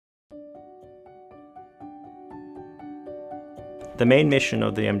The main mission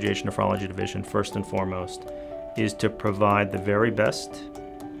of the MGH Nephrology Division, first and foremost, is to provide the very best,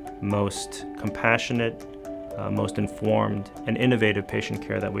 most compassionate, most informed and innovative patient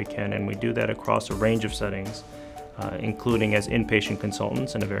care that we can, and we do that across a range of settings, including as inpatient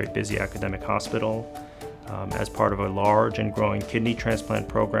consultants in a very busy academic hospital, as part of a large and growing kidney transplant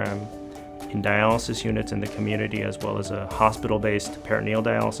program, in dialysis units in the community, as well as a hospital-based peritoneal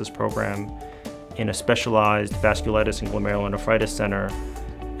dialysis program, in a specialized vasculitis and glomerulonephritis center,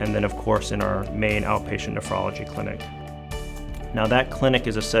 and then of course in our main outpatient nephrology clinic. Now that clinic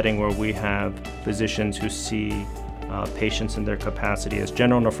is a setting where we have physicians who see patients in their capacity as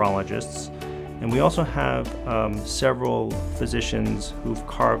general nephrologists, and we also have several physicians who've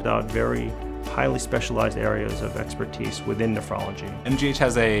carved out very highly specialized areas of expertise within nephrology. MGH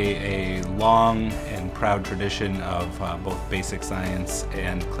has a long and proud tradition of both basic science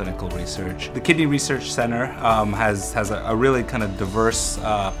and clinical research. The Kidney Research Center has a really kind of diverse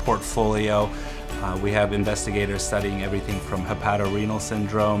portfolio. We have investigators studying everything from hepatorenal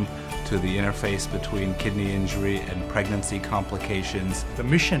syndrome to the interface between kidney injury and pregnancy complications. The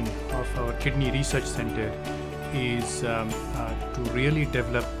mission of our Kidney Research Center is to really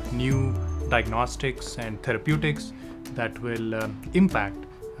develop new diagnostics and therapeutics that will impact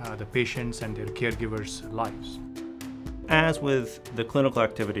the patients and their caregivers' lives. As with the clinical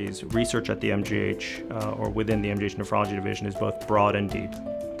activities, research at the MGH or within the MGH Nephrology Division is both broad and deep.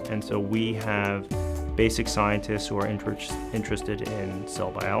 And so we have basic scientists who are interested in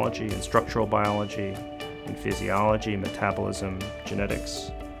cell biology and structural biology, in physiology, metabolism,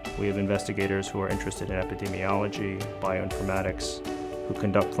 genetics. We have investigators who are interested in epidemiology, bioinformatics, who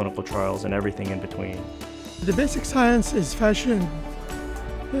conduct clinical trials and everything in between. The basic science is fashioned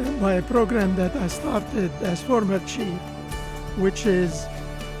by a program that I started as former chief, which is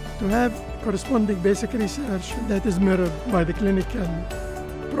to have corresponding basic research that is mirrored by the clinical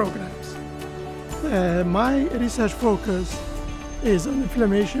programs. My research focus is on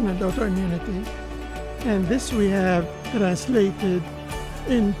inflammation and autoimmunity, and this we have translated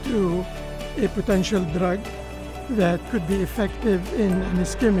into a potential drug that could be effective in an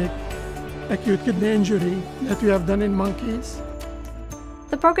ischemic acute kidney injury that we have done in monkeys.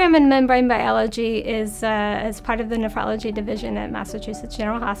 The program in membrane biology is part of the Nephrology Division at Massachusetts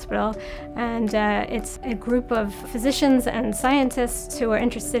General Hospital, and it's a group of physicians and scientists who are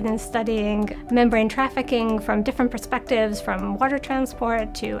interested in studying membrane trafficking from different perspectives, from water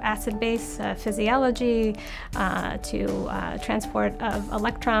transport to acid-base physiology to transport of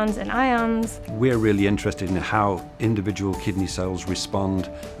electrons and ions. We're really interested in how individual kidney cells respond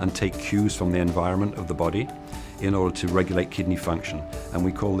and take cues from the environment of the body in order to regulate kidney function, and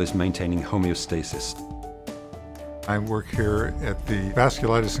we call this maintaining homeostasis. I work here at the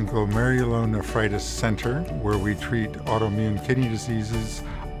Vasculitis and Glomerulonephritis Center, where we treat autoimmune kidney diseases.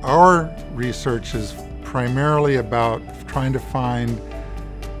 Our research is primarily about trying to find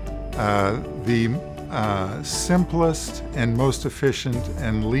the simplest and most efficient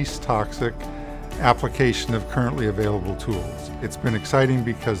and least toxic application of currently available tools. It's been exciting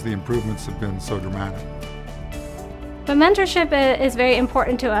because the improvements have been so dramatic. But mentorship is very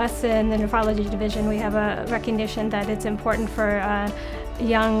important to us in the Nephrology Division. We have a recognition that it's important for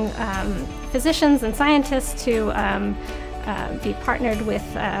young physicians and scientists to be partnered with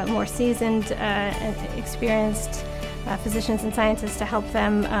more seasoned and experienced physicians and scientists to help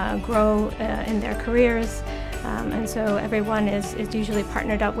them grow in their careers. And so everyone is usually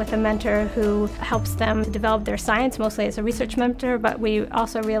partnered up with a mentor who helps them develop their science, mostly as a research mentor, but we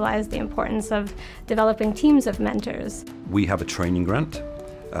also realize the importance of developing teams of mentors. We have a training grant.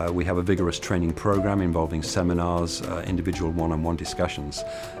 We have a vigorous training program involving seminars, individual one-on-one discussions,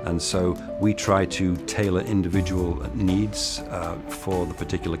 and so we try to tailor individual needs for the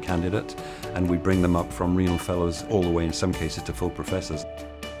particular candidate, and we bring them up from renal fellows all the way in some cases to full professors.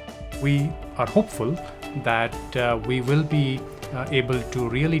 We are hopeful that we will be able to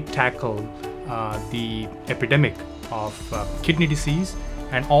really tackle the epidemic of kidney disease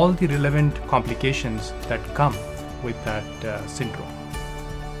and all the relevant complications that come with that syndrome.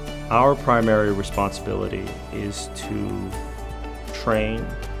 Our primary responsibility is to train,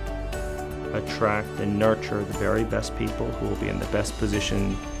 attract, and nurture the very best people who will be in the best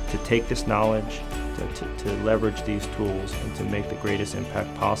position to take this knowledge, to leverage these tools, and to make the greatest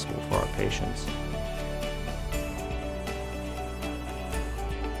impact possible for our patients.